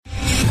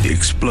The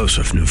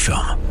explosive new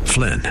film,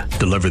 Flynn,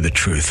 deliver the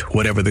truth,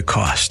 whatever the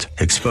cost,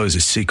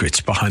 exposes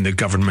secrets behind the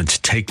government's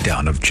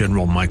takedown of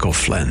General Michael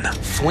Flynn.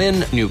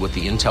 Flynn knew what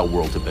the intel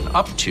world had been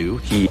up to.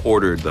 He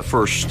ordered the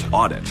first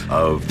audit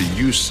of the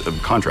use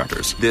of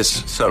contractors.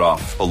 This set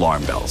off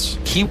alarm bells.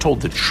 He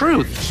told the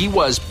truth. He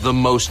was the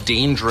most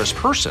dangerous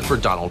person for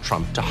Donald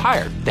Trump to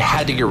hire. They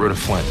had to get rid of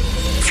Flynn.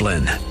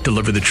 Flynn,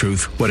 deliver the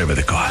truth, whatever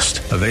the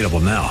cost. Available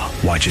now.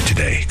 Watch it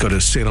today. Go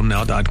to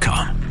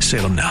salemnow.com.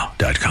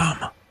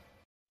 salemnow.com.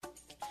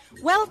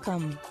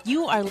 Welcome.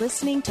 You are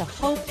listening to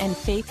Hope and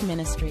Faith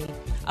Ministry,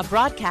 a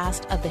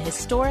broadcast of the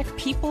historic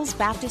People's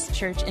Baptist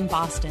Church in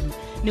Boston,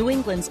 New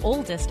England's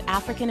oldest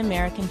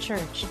African-American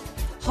church.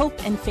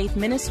 Hope and Faith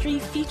Ministry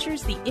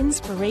features the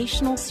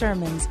inspirational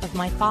sermons of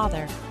my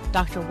father,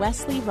 Dr.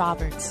 Wesley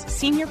Roberts,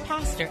 senior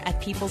pastor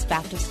at People's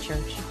Baptist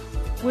Church.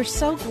 We're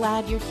so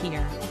glad you're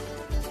here.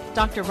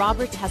 Dr.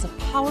 Roberts has a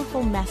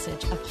powerful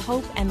message of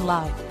hope and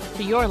love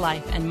for your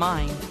life and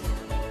mine.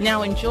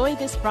 Now enjoy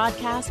this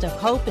broadcast of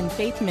Hope and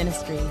Faith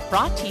Ministry,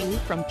 brought to you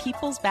from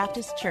People's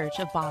Baptist Church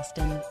of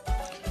Boston.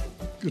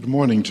 Good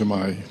morning to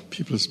my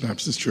People's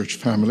Baptist Church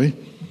family,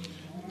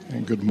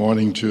 and good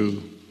morning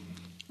to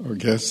our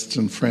guests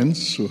and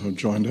friends who have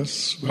joined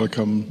us.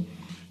 Welcome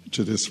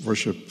to this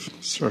worship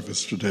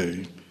service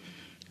today,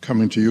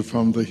 coming to you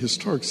from the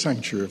historic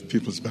sanctuary of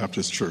People's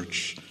Baptist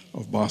Church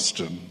of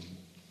Boston.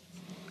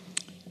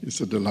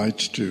 It's a delight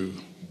to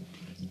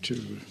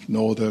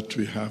know that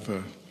we have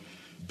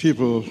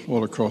people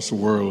all across the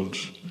world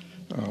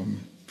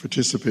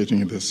participating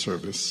in this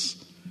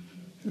service.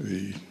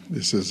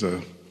 This is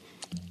a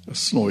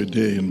snowy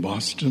day in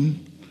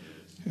Boston,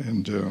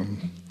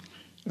 and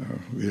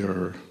we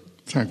are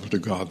thankful to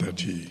God that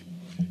He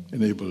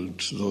enabled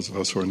those of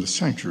us who are in the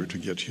sanctuary to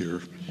get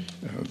here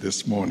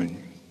this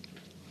morning.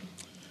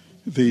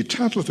 The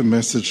title of the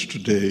message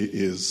today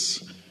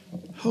is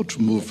How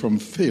to Move from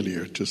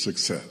Failure to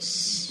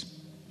Success.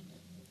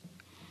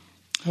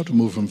 How to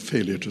move from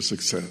failure to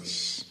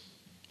success.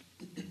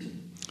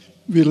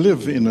 We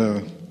live in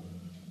a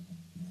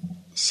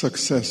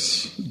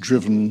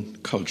success-driven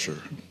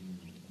culture.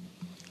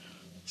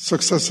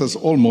 Success has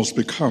almost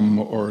become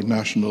our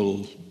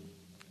national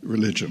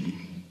religion.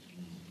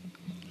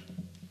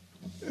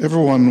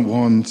 Everyone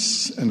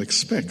wants and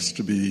expects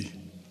to be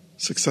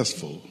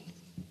successful.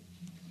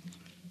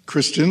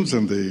 Christians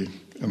and the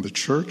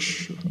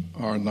church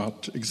are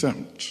not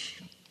exempt.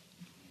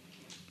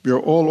 We are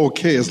all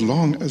okay as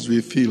long as we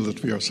feel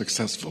that we are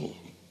successful.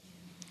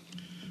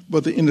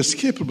 But the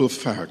inescapable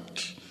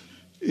fact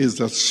is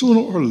that sooner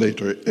or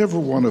later,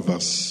 every one of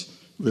us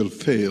will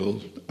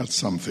fail at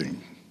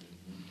something.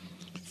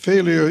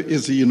 Failure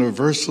is a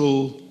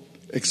universal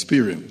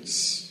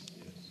experience.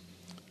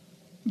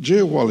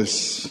 J.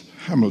 Wallace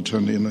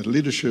Hamilton, in a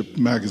Leadership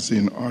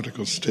magazine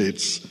article,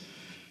 states,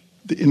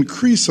 "The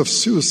increase of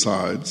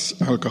suicides,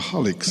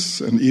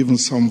 alcoholics, and even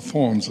some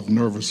forms of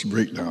nervous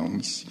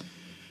breakdowns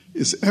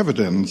is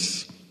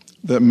evidence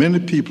that many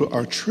people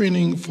are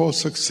training for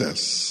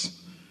success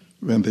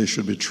when they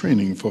should be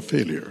training for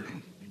failure.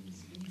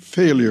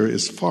 Failure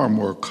is far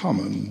more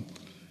common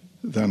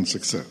than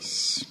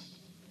success."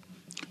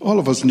 All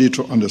of us need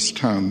to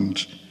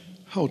understand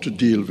how to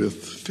deal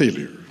with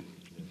failure.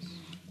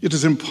 It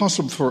is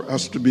impossible for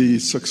us to be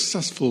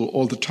successful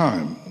all the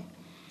time.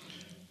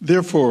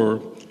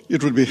 Therefore,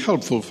 it would be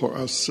helpful for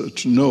us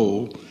to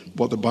know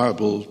what the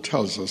Bible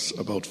tells us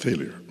about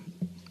failure.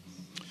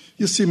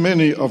 You see,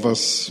 many of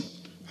us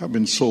have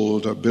been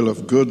sold a bill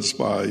of goods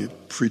by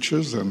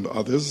preachers and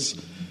others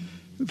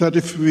that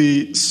if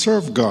we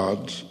serve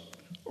God,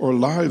 our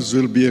lives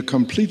will be a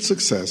complete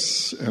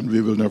success and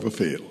we will never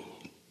fail.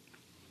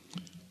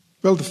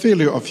 Well, the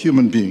failure of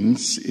human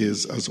beings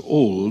is as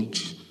old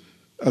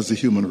as the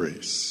human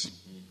race.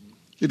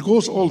 It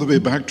goes all the way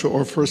back to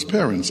our first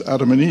parents,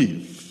 Adam and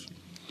Eve.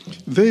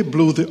 They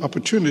blew the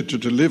opportunity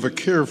to live a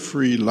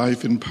carefree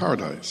life in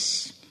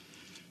paradise.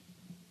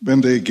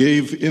 When they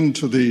gave in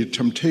to the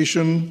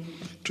temptation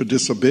to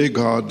disobey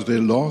God, they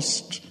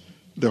lost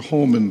their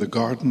home in the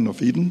Garden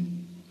of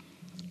Eden.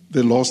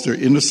 They lost their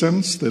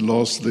innocence, they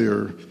lost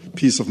their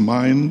peace of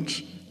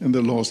mind, and they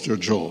lost their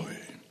joy.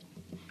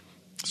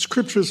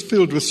 Scripture is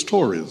filled with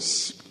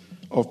stories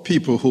of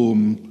people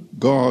whom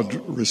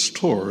God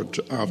restored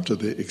after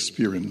they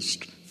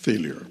experienced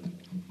failure.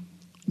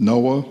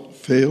 Noah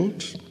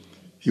failed.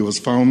 He was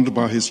found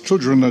by his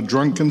children in a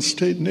drunken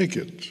state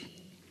naked.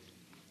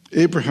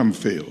 Abraham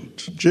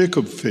failed.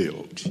 Jacob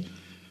failed.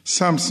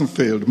 Samson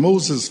failed.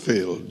 Moses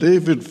failed.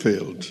 David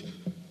failed.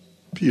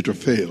 Peter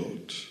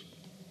failed.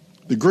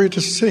 The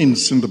greatest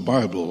saints in the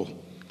Bible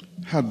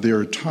had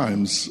their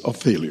times of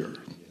failure.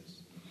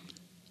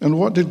 And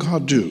what did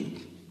God do?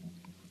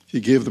 He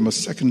gave them a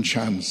second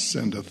chance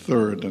and a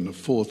third and a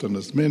fourth and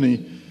as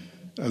many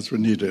as were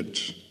needed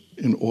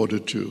in order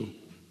to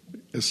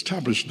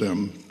establish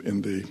them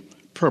in the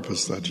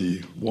purpose that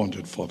He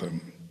wanted for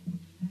them.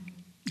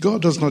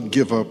 God does not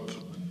give up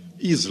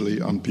easily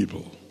on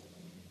people,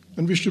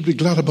 and we should be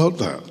glad about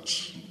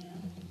that.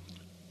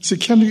 See,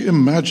 can you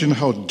imagine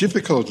how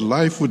difficult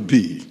life would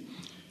be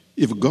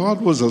if God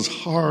was as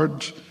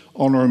hard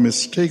on our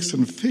mistakes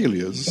and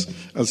failures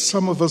as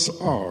some of us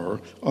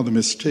are on the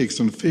mistakes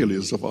and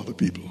failures of other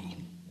people.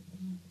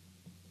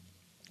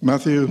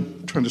 Matthew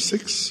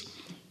 26,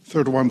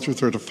 31 through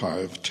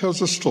 35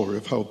 tells a story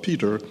of how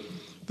Peter,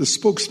 the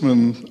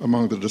spokesman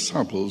among the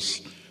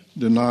disciples,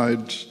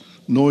 denied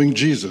knowing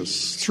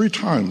Jesus 3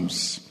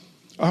 times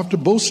after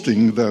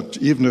boasting that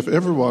even if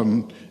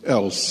everyone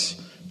else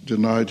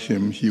denied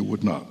him, he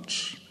would not.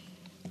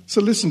 So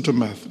listen to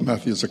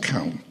Matthew's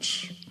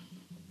account.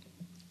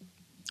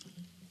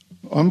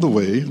 On the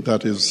way,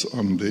 that is,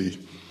 on the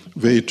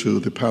way to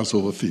the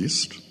Passover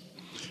feast,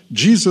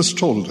 Jesus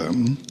told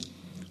them,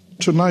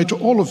 "Tonight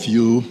all of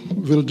you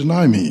will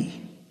deny me."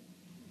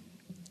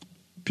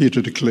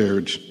 Peter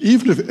declared,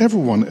 "Even if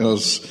everyone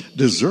else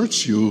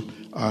deserts you,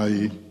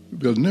 I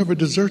will never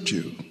desert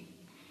you."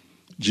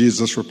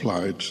 Jesus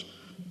replied,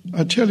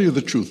 "I tell you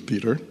the truth,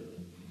 Peter.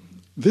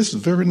 This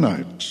very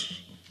night,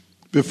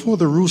 before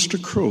the rooster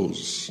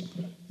crows,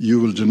 you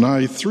will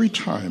deny 3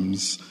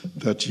 times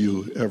that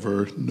you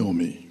ever know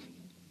me."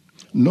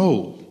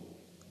 "No,"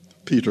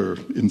 Peter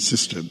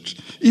insisted.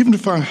 "Even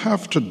if I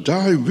have to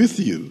die with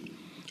you,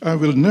 I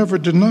will never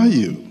deny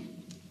you."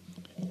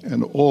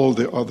 And all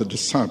the other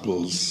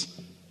disciples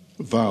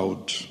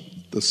vowed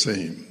the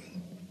same.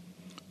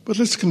 But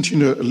let's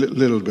continue a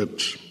little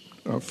bit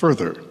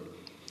further.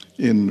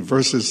 In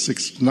verses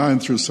 69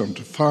 through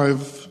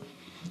 75,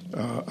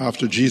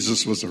 after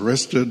Jesus was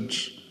arrested,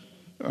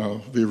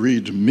 we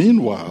read,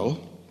 "Meanwhile,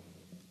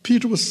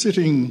 Peter was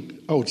sitting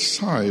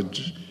outside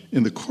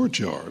in the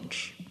courtyard.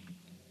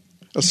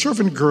 A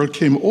servant girl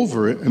came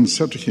over and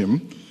said to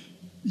him,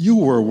 'You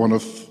were one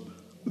of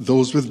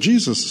those with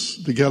Jesus,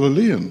 the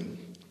Galilean.'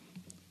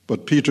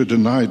 But Peter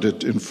denied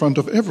it in front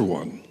of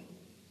everyone.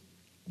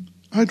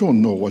 'I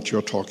don't know what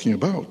you're talking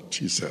about,'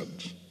 he said.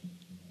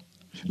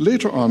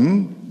 Later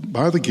on,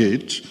 by the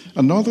gate,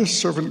 another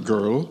servant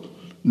girl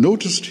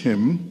noticed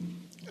him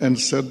and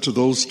said to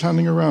those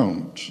standing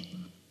around,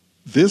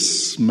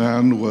 'This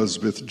man was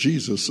with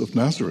Jesus of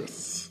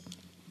Nazareth.'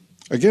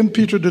 Again,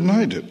 Peter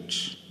denied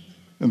it,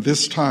 and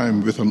this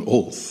time with an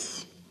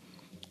oath.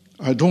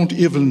 'I don't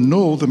even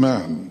know the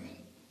man,'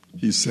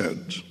 he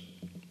said.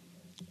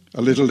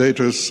 A little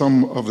later,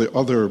 some of the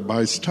other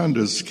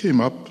bystanders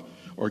came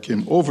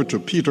over to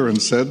Peter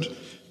and said,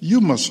 'You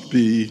must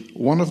be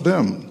one of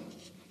them.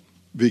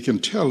 We can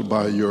tell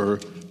by your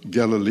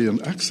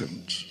Galilean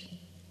accent.'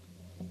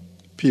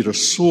 Peter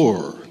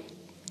swore,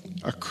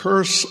 'A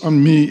curse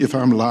on me if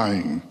I'm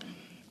lying.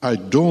 I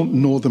don't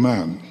know the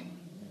man.'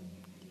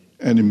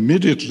 And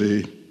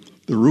immediately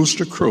the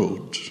rooster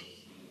crowed.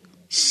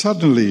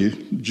 Suddenly,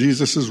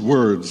 Jesus'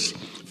 words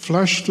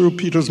flashed through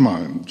Peter's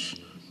mind.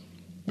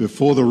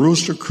 'Before the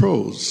rooster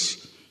crows,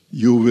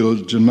 you will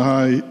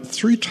deny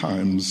 3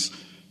 times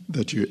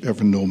that you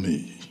ever know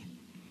me.'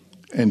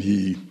 And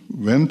he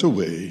went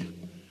away,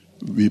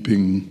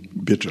 weeping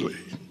bitterly."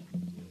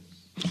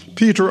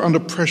 Peter, under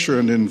pressure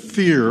and in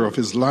fear of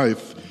his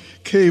life,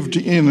 caved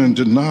in and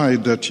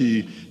denied that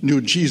he knew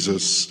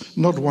Jesus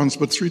not once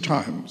but 3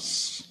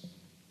 times.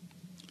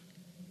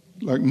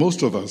 Like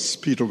most of us,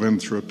 Peter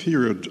went through a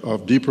period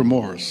of deep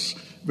remorse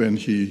when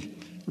he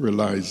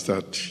realized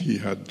that he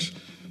had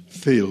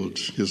failed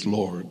his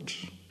Lord.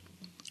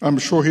 I'm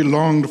sure he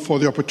longed for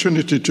the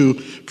opportunity to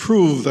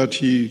prove that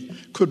he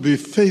could be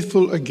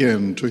faithful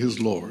again to his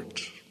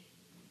Lord.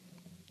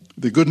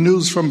 The good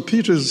news from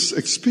Peter's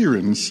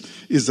experience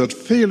is that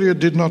failure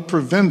did not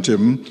prevent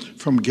him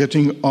from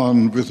getting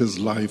on with his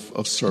life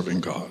of serving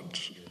God.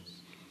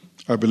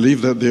 I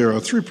believe that there are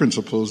 3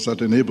 principles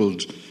that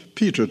enabled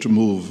Peter to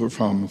move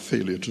from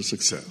failure to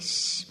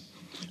success.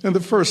 And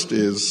the first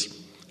is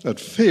that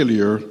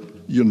failure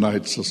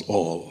unites us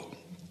all.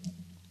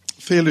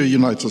 Failure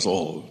unites us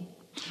all.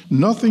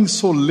 Nothing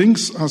so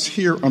links us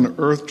here on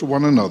earth to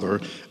one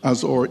another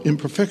as our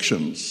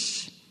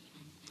imperfections.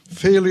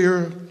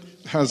 Failure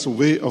has a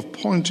way of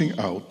pointing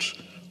out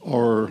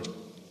our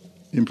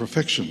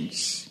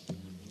imperfections.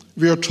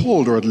 We are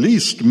told, or at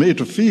least made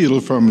to feel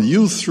from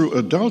youth through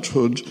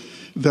adulthood,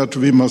 that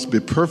we must be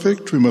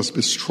perfect, we must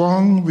be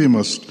strong, we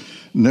must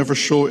never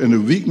show any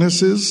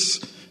weaknesses,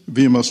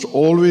 we must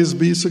always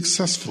be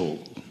successful.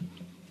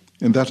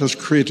 And that has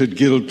created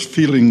guilt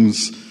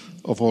feelings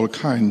of all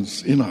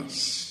kinds in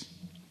us.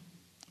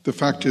 The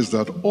fact is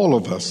that all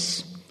of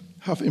us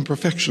have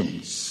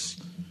imperfections.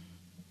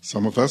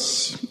 Some of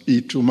us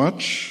eat too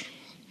much.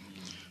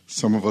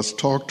 Some of us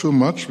talk too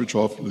much, which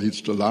often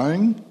leads to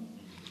lying.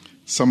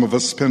 Some of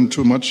us spend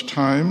too much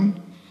time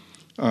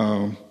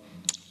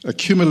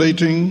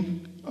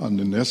accumulating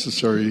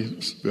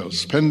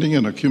spending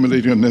and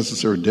accumulating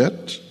unnecessary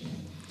debt.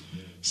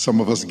 Some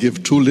of us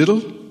give too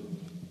little,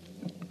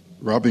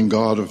 robbing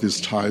God of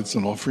his tithes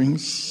and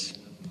offerings.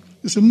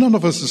 You see, none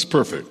of us is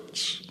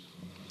perfect.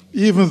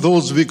 Even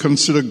those we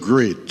consider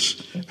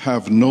great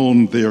have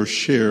known their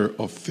share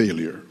of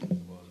failure.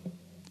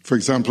 For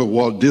example,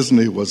 Walt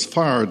Disney was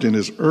fired in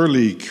his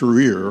early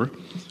career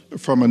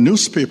from a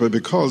newspaper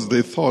because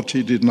they thought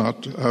he did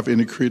not have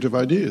any creative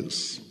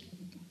ideas.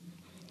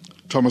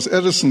 Thomas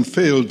Edison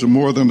failed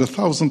more than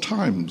 1,000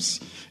 times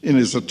in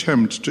his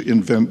attempt to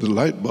invent the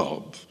light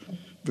bulb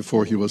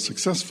before he was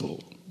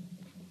successful.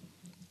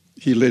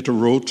 He later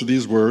wrote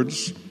these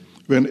words,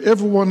 "When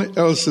everyone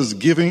else is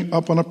giving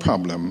up on a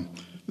problem,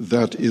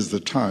 that is the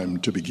time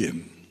to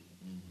begin."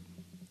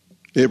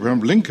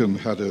 Abraham Lincoln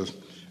had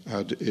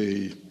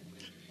a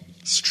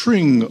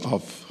string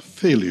of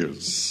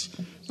failures.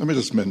 Let me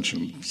just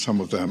mention some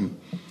of them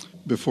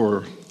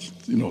before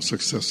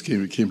success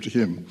came to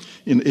him.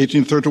 In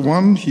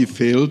 1831, he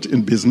failed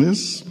in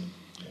business.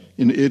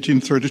 In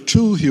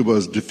 1832, he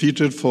was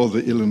defeated for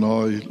the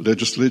Illinois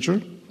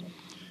legislature.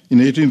 In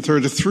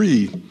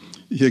 1833,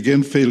 he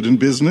again failed in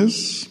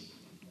business.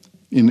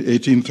 In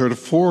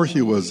 1834,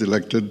 he was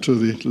elected to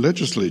the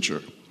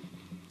legislature.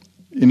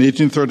 In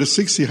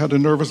 1836, he had a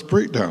nervous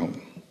breakdown.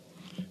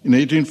 In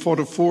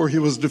 1844, he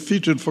was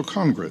defeated for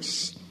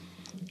Congress.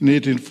 In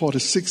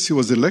 1846, he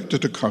was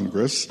elected to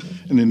Congress,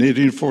 and in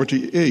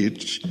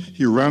 1848,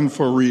 he ran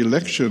for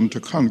re-election to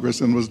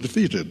Congress and was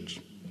defeated.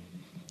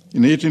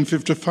 In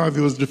 1855,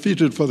 he was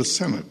defeated for the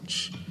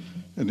Senate,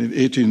 and in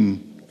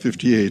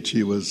 1858,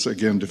 he was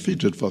again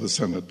defeated for the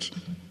Senate.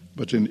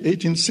 But in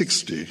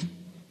 1860,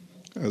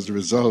 as a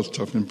result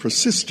of him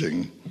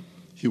persisting,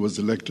 he was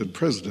elected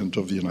President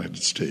of the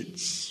United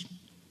States.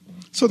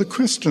 So the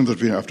question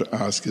that we have to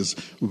ask is,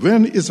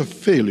 when is a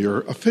failure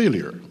a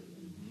failure?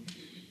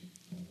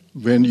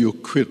 When you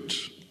quit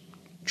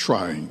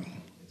trying.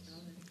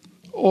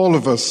 All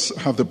of us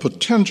have the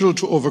potential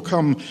to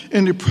overcome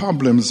any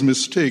problems,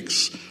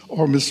 mistakes,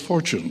 or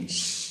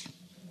misfortunes.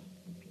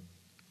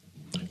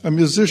 A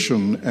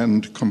musician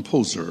and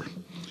composer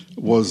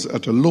was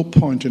at a low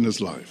point in his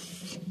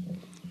life.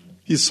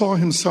 He saw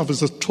himself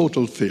as a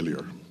total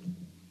failure.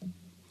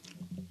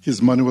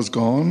 His money was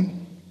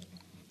gone,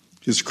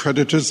 his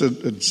creditors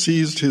had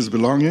seized his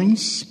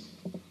belongings,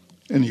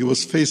 and he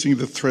was facing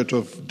the threat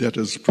of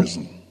debtor's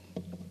prison.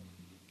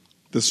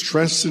 The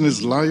stress in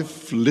his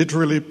life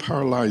literally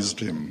paralyzed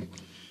him.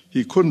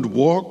 He couldn't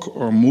walk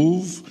or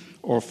move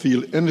or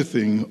feel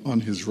anything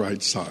on his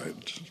right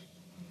side.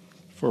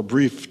 For a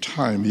brief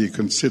time, he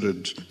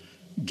considered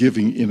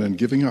giving in and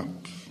giving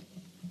up.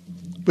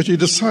 But he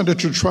decided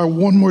to try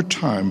one more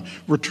time,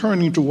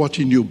 returning to what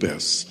he knew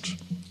best,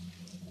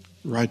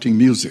 writing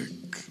music.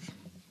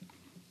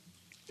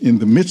 In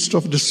the midst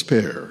of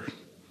despair,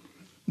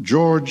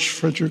 George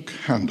Frederick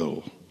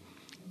Handel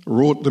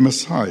wrote The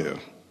Messiah,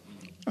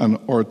 an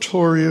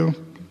oratorio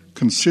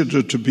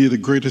considered to be the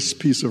greatest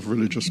piece of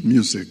religious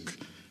music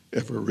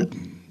ever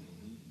written.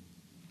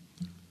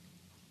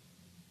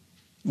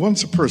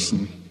 Once a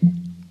person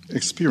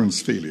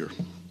experiences failure,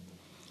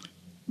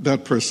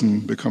 that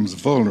person becomes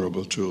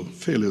vulnerable to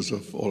failures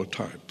of all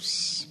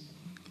types.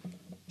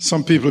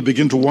 Some people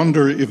begin to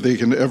wonder if they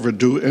can ever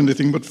do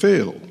anything but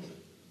fail.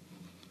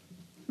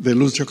 They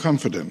lose their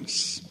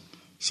confidence.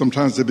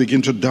 Sometimes they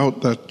begin to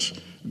doubt that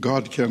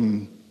God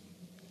can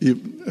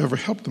ever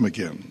help them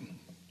again.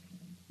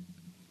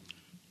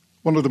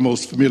 One of the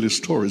most familiar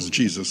stories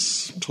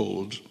Jesus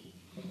told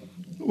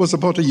was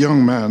about a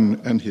young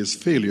man and his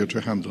failure to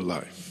handle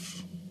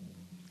life.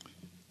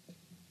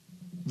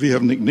 We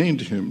have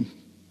nicknamed him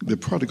the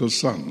prodigal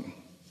son.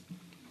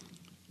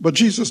 But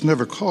Jesus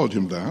never called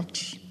him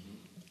that.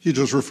 He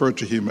just referred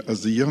to him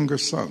as the younger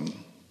son.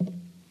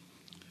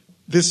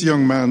 This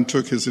young man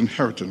took his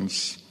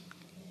inheritance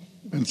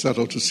and set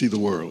out to see the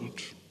world.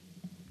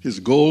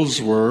 His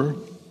goals were,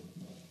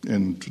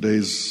 in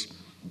today's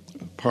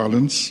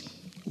parlance,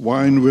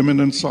 wine, women,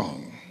 and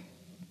song.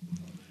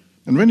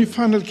 And when he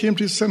finally came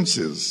to his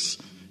senses,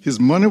 his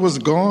money was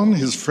gone,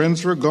 his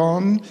friends were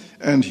gone,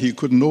 and he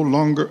could no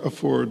longer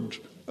afford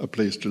a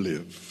place to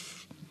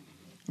live.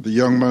 The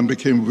young man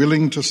became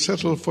willing to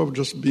settle for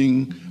just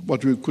being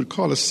what we could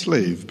call a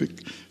slave,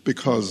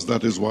 because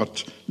that is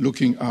what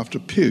looking after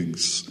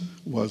pigs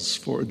was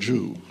for a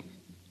Jew.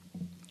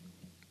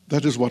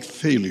 That is what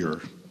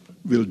failure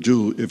will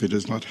do if it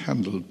is not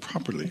handled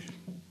properly.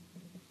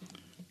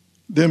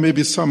 There may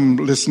be some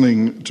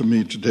listening to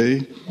me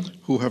today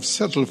who have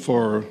settled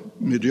for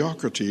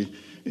mediocrity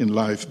in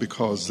life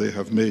because they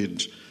have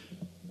made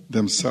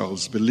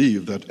themselves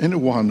believe that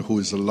anyone who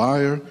is a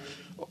liar,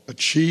 a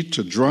cheat,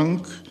 a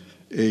drunk,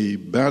 a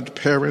bad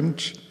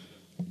parent,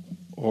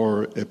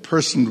 or a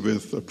person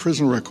with a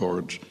prison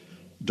record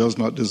does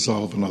not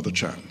deserve another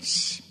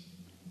chance.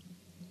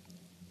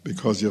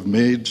 Because you've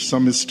made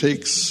some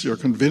mistakes, you're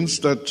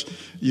convinced that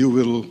you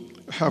will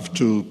have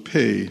to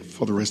pay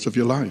for the rest of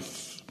your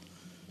life.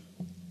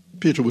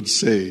 Peter would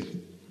say,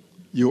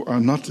 you are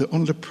not the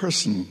only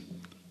person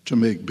to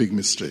make big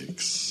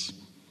mistakes.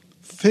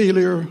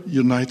 Failure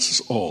unites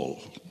us all,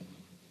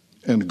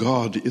 and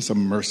God is a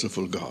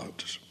merciful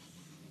God.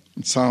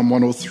 In Psalm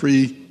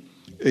 103,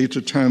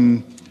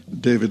 8-10,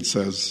 David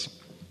says,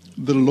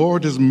 "The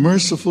Lord is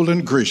merciful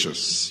and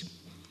gracious.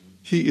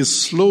 He is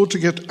slow to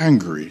get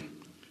angry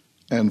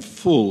and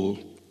full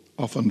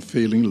of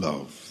unfailing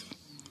love.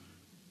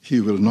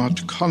 He will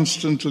not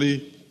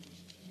constantly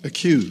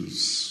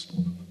accuse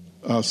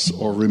us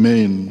or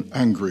remain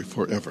angry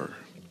forever.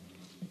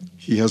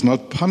 He has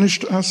not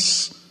punished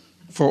us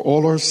for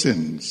all our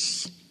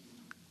sins,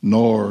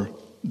 nor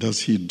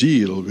does he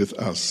deal with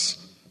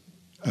us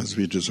as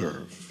we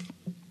deserve.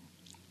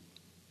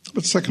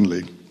 But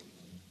secondly,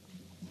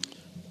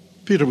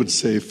 Peter would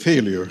say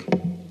failure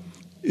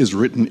is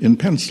written in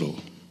pencil.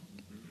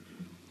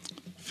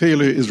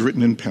 Failure is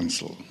written in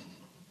pencil.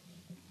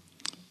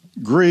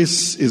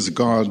 Grace is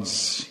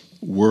God's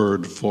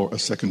word for a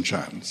second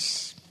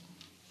chance.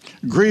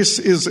 Grace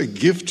is a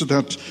gift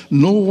that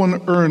no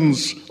one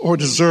earns or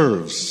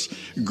deserves.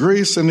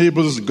 Grace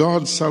enables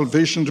God's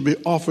salvation to be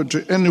offered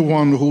to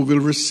anyone who will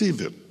receive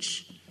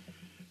it.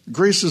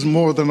 Grace is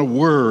more than a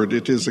word.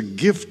 It is a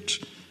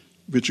gift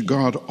which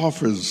God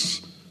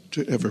offers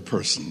to every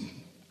person.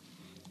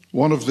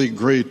 One of the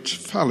great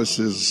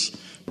fallacies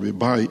we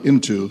buy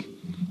into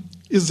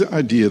is the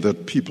idea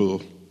that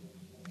people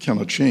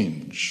cannot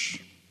change.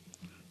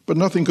 But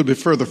nothing could be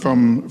further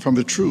from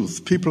the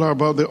truth. People are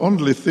about the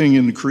only thing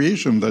in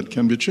creation that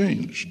can be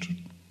changed.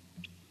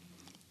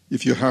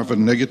 If you have a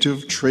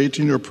negative trait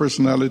in your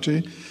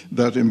personality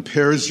that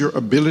impairs your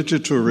ability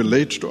to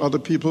relate to other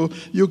people,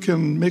 you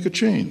can make a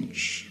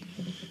change.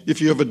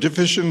 If you have a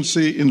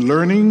deficiency in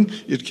learning,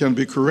 it can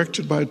be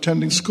corrected by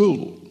attending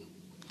school.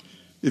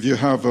 If you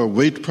have a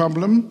weight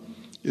problem,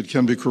 it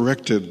can be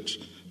corrected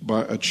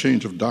by a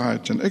change of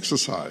diet and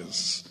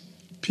exercise.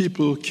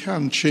 People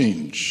can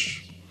change.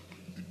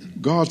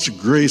 God's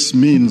grace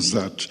means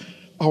that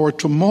our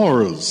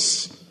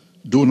tomorrows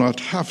do not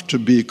have to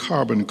be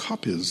carbon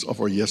copies of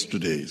our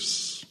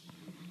yesterdays.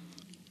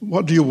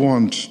 What do you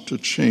want to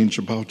change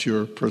about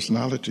your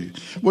personality?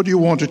 What do you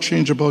want to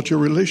change about your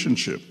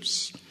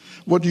relationships?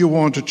 What do you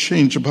want to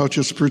change about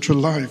your spiritual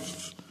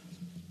life?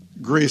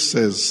 Grace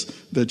says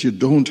that you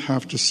don't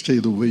have to stay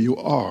the way you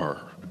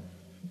are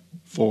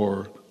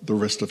for the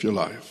rest of your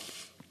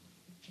life.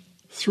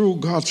 Through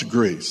God's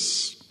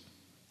grace,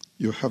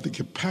 you have the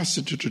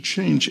capacity to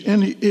change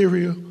any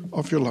area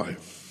of your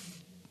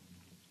life.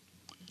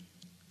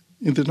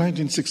 In the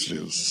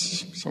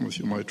 1960s, some of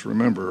you might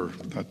remember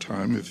that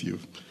time if you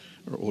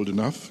are old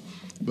enough,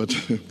 but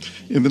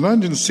in the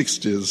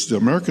 1960s, the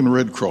American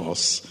Red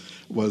Cross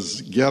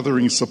was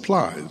gathering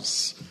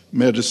supplies,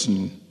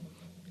 medicine,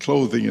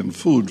 clothing, and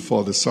food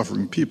for the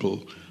suffering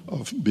people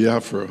of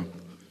Biafra,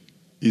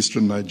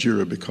 eastern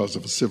Nigeria, because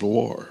of a civil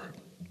war.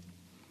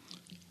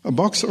 A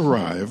box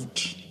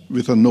arrived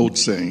with a note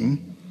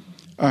saying,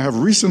 "I have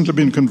recently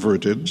been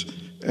converted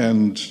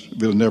and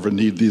will never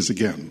need these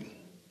again.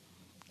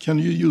 Can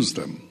you use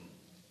them?"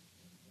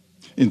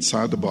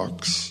 Inside the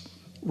box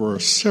were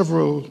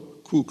several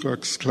Ku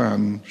Klux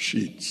Klan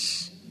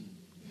sheets.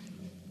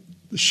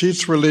 The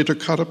sheets were later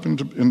cut up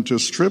into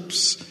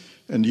strips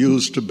and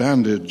used to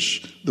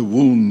bandage the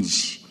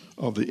wounds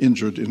of the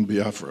injured in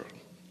Biafra.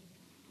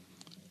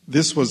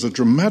 This was a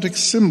dramatic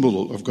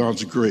symbol of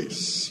God's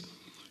grace.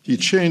 He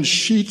changed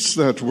sheets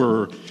that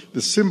were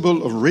the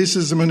symbol of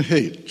racism and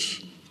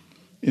hate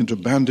into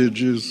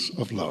bandages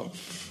of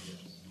love.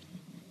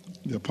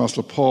 The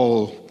Apostle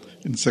Paul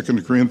in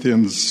 2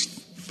 Corinthians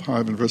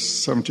 5 and verse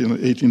 17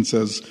 and 18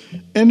 says,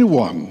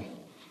 "Anyone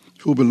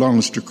who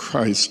belongs to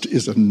Christ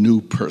is a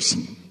new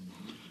person.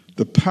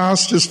 The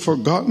past is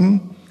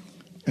forgotten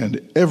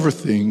and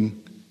everything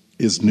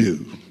is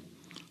new.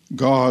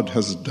 God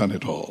has done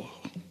it all."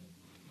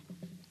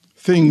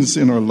 Things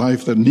in our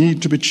life that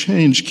need to be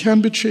changed can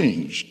be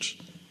changed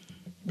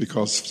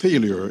because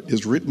failure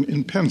is written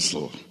in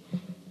pencil,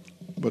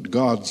 but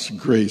God's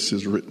grace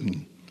is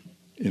written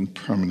in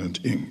permanent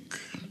ink.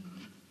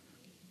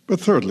 But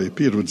thirdly,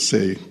 Peter would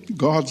say,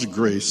 God's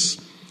grace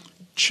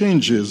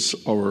changes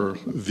our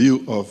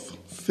view of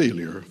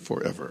failure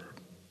forever.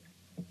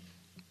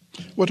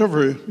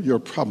 Whatever your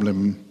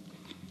problem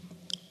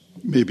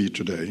may be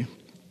today,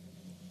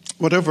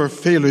 whatever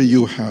failure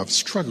you have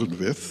struggled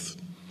with,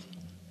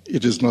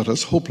 it is not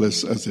as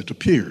hopeless as it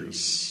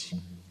appears.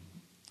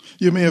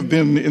 You may have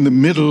been in the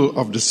middle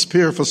of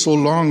despair for so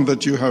long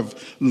that you have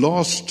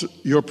lost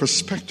your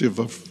perspective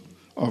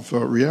of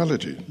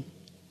reality.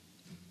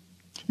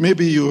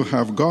 Maybe you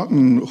have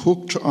gotten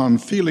hooked on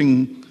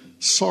feeling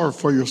sorry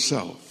for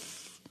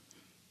yourself,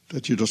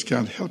 that you just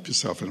can't help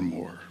yourself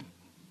anymore.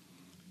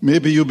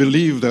 Maybe you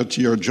believe that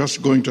you're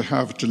just going to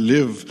have to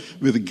live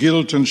with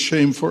guilt and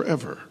shame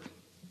forever.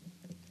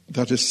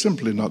 That is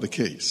simply not the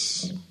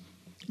case.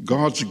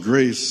 God's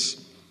grace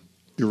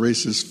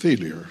erases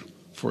failure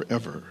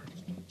forever.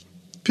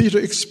 Peter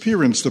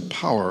experienced the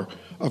power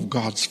of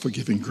God's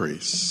forgiving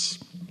grace.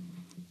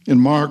 In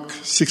Mark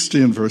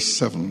 16, verse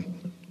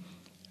 7,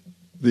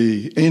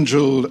 the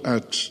angel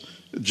at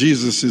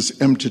Jesus'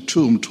 empty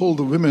tomb told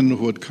the women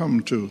who had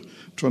come to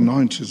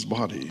anoint his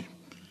body,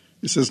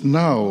 he says,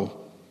 "Now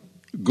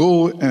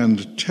go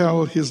and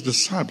tell his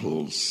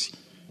disciples,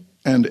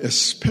 and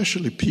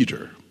especially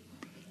Peter,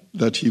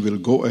 that he will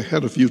go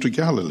ahead of you to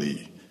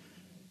Galilee,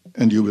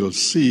 and you will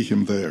see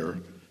him there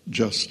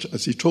just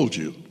as he told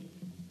you."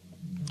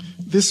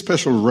 This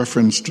special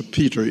reference to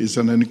Peter is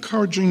an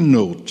encouraging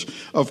note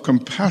of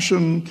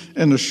compassion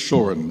and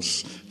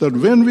assurance that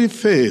when we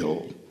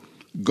fail,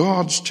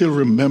 God still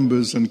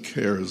remembers and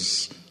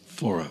cares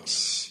for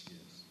us.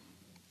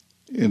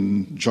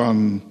 In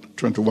John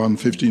 21,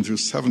 15 through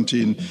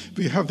 17,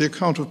 we have the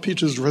account of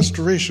Peter's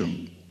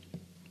restoration.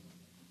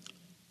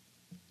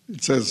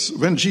 It says,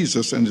 when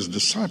Jesus and his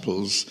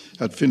disciples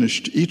had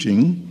finished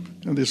eating,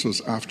 and this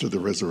was after the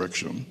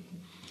resurrection,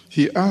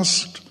 he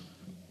asked,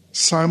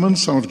 Simon,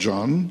 son of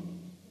John,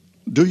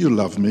 do you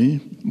love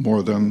me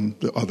more than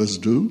the others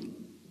do?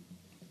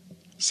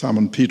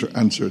 Simon Peter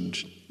answered,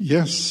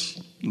 yes,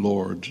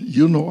 Lord,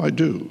 you know I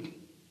do.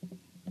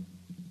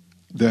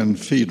 Then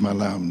feed my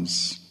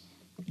lambs,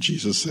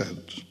 Jesus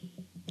said.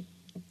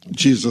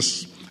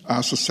 Jesus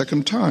asked a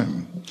second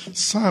time,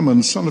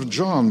 Simon, son of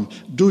John,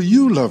 do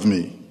you love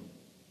me?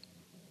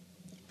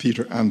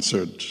 Peter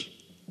answered,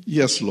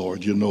 yes,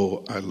 Lord, you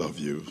know I love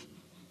you.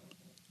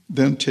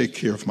 Then take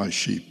care of my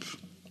sheep,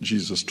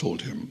 Jesus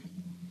told him.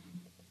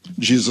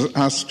 Jesus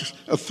asked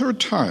a third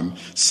time,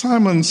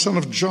 Simon, son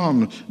of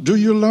John, do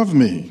you love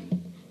me?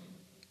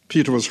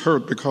 Peter was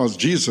hurt because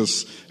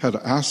Jesus had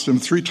asked him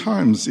 3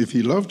 times if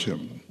he loved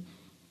him.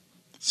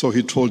 So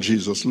he told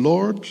Jesus,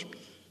 Lord,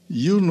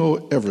 you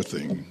know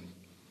everything.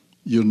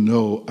 You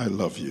know I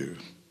love you.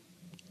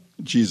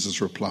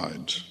 Jesus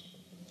replied,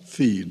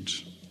 feed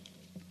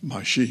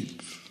my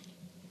sheep.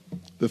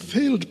 The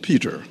failed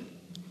Peter,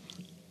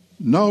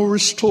 now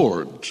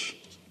restored,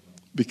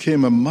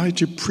 became a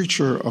mighty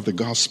preacher of the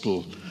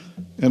gospel.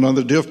 And on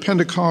the day of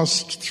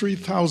Pentecost,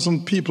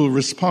 3,000 people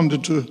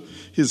responded to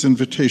his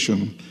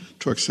invitation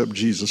to accept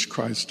Jesus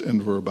Christ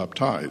and were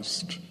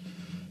baptized.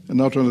 And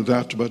not only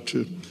that, but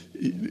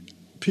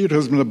Peter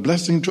has been a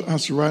blessing to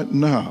us right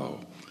now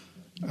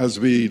as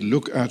we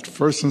look at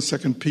 1st and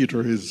 2nd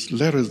Peter, his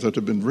letters that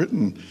have been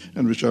written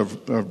and which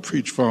I've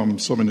preached from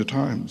so many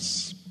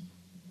times.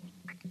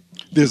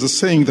 There's a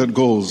saying that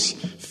goes,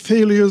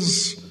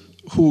 failures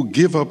who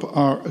give up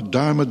are a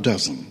dime a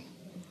dozen.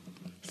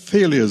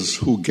 Failures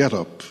who get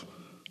up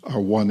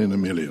are 1 in a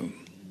million.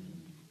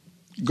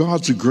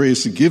 God's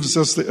grace gives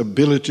us the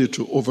ability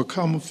to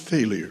overcome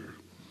failure.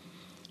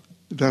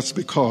 That's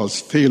because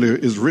failure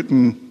is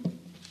written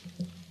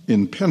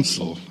in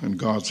pencil and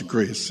God's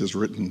grace is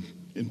written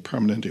in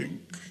permanent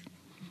ink.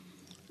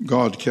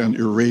 God can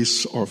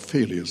erase our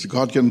failures.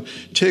 God can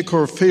take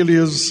our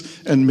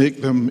failures and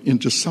make them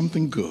into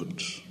something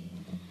good.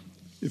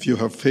 If you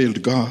have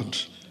failed God,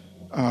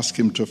 ask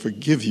him to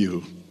forgive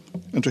you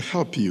and to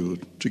help you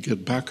to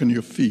get back on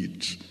your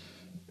feet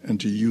and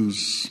to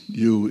use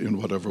you in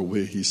whatever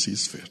way he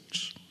sees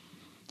fit.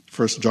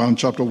 1 John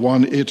chapter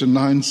 1, 8 and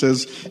 9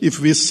 says, if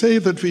we say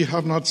that we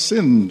have not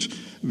sinned,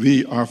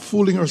 we are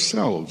fooling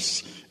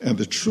ourselves, and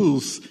the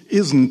truth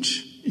isn't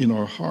in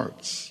our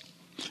hearts.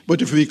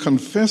 But if we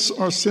confess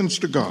our sins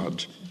to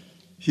God,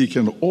 he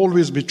can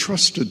always be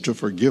trusted to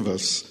forgive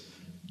us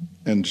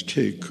and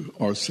take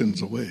our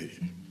sins away.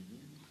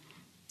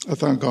 I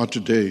thank God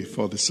today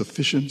for the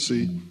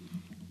sufficiency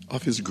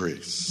of his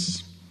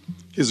grace.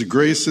 His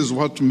grace is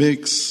what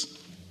makes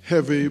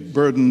heavy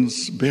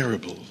burdens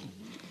bearable.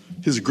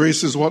 His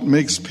grace is what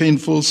makes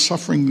painful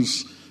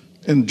sufferings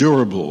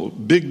endurable,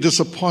 big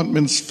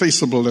disappointments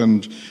faceable,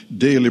 and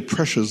daily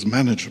pressures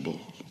manageable.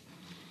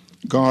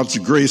 God's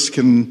grace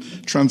can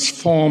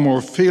transform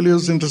our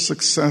failures into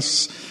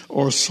success,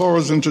 or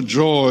sorrows into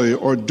joy,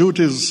 or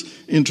duties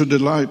into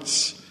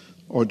delights,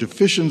 or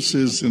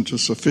deficiencies into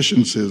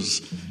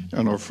sufficiencies,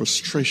 and our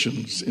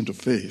frustrations into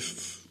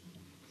faith.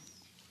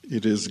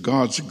 It is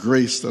God's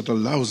grace that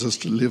allows us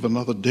to live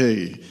another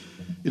day.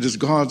 It is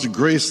God's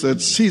grace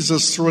that sees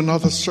us through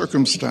another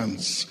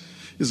circumstance.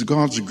 It is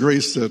God's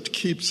grace that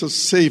keeps us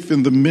safe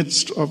in the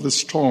midst of the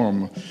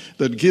storm,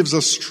 that gives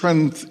us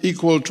strength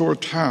equal to our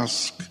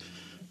task,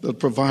 that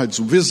provides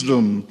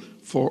wisdom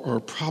for our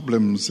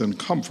problems and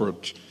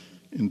comfort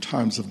in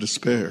times of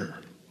despair.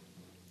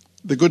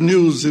 The good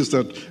news is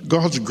that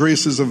God's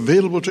grace is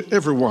available to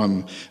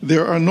everyone.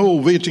 There are no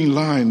waiting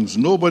lines.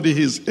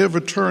 Nobody is ever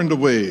turned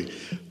away.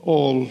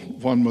 All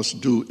one must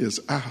do is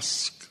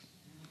ask.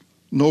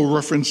 No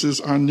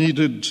references are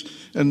needed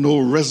and no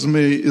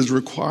resume is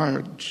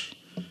required.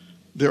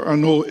 There are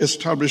no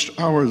established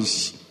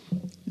hours.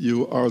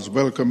 You are as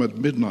welcome at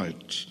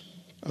midnight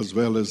as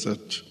well as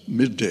at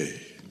midday.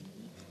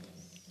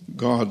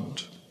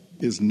 God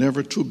is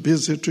never too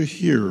busy to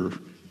hear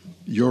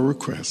your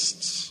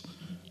requests,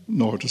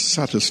 nor to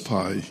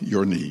satisfy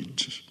your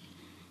need.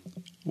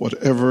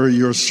 Whatever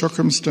your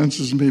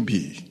circumstances may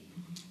be,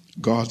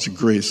 God's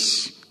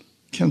grace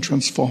can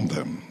transform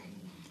them.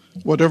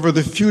 Whatever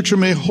the future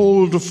may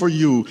hold for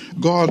you,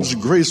 God's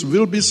grace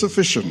will be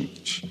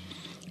sufficient.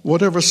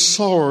 Whatever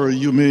sorrow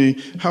you may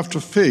have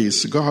to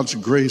face, God's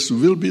grace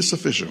will be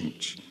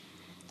sufficient.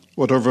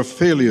 Whatever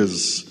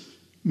failures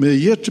may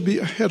yet to be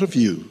ahead of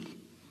you,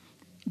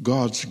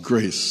 God's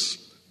grace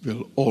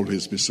will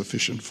always be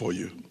sufficient for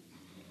you.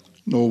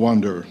 No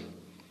wonder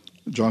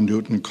John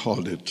Newton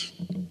called it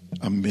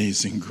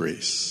amazing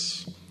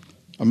grace.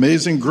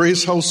 Amazing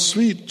grace, how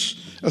sweet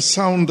a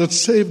sound that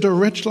saved a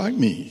wretch like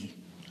me.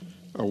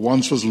 I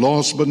once was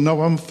lost, but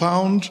now I'm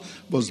found,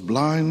 was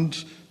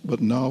blind,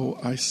 but now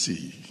I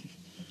see.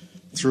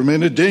 Through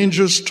many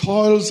dangers,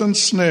 toils, and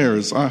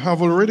snares, I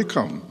have already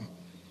come.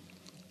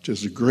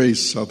 'Tis the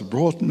grace hath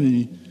brought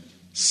me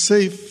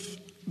safe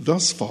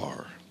thus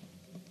far,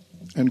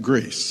 and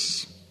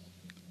grace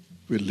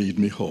will lead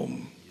me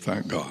home.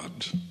 Thank God.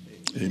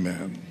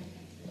 Amen.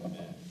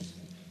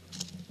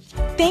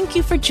 Thank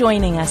you for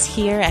joining us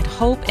here at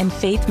Hope and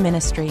Faith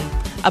Ministry,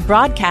 a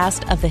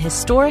broadcast of the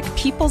historic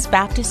People's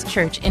Baptist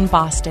Church in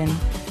Boston.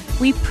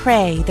 We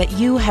pray that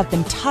you have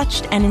been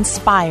touched and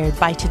inspired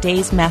by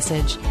today's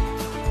message.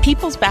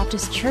 People's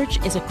Baptist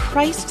Church is a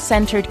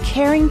Christ-centered,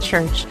 caring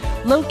church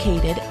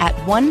located at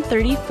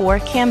 134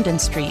 Camden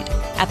Street,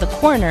 at the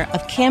corner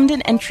of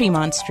Camden and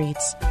Tremont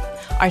Streets.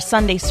 Our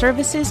Sunday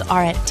services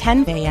are at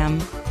 10 a.m.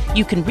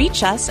 You can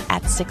reach us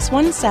at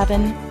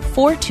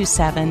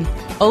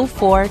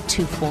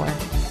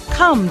 617-427-0424.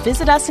 Come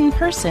visit us in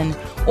person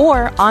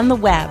or on the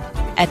web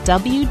at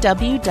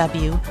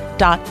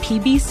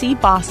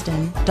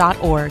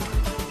www.pbcboston.org.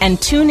 And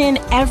tune in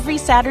every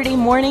Saturday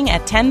morning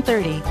at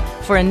 10:30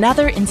 for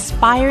another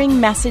inspiring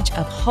message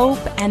of hope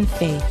and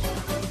faith.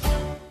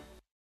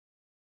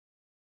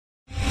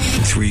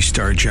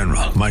 3-star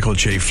General Michael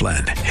J.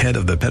 Flynn, head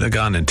of the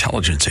Pentagon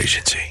Intelligence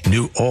Agency,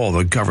 knew all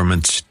the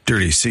government's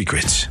dirty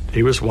secrets.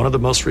 He was one of the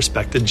most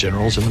respected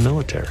generals in the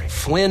military.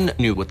 Flynn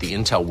knew what the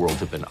intel world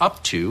had been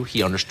up to.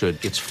 He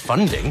understood its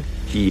funding.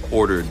 He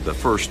ordered the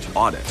first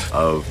audit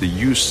of the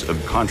use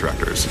of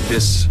contractors.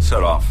 This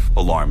set off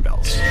alarm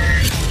bells.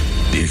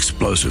 The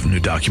explosive new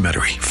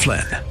documentary,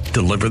 Flynn,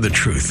 Deliver the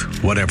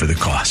Truth, Whatever the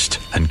Cost,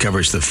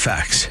 uncovers the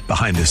facts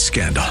behind this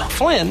scandal.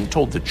 Flynn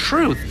told the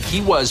truth.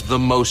 He was the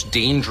most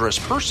dangerous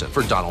person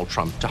for Donald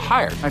Trump to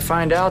hire. I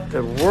find out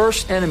the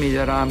worst enemy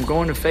that I'm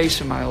going to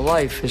face in my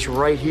life is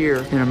right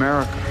here in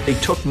America. They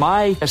took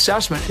my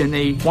assessment and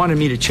they wanted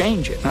me to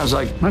change it. And I was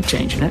like, I'm not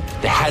changing it.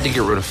 They had to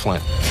get rid of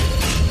Flynn.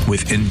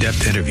 With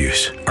in-depth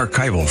interviews,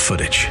 archival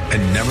footage,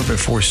 and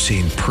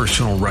never-before-seen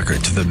personal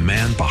records of the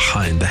man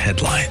behind the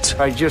headlines.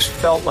 I just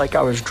felt like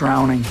I was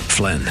drowning.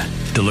 Flynn,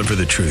 Deliver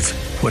the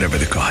Truth, Whatever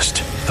the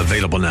Cost.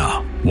 Available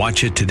now.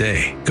 Watch it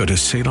today. Go to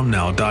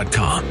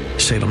salemnow.com.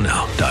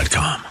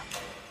 salemnow.com.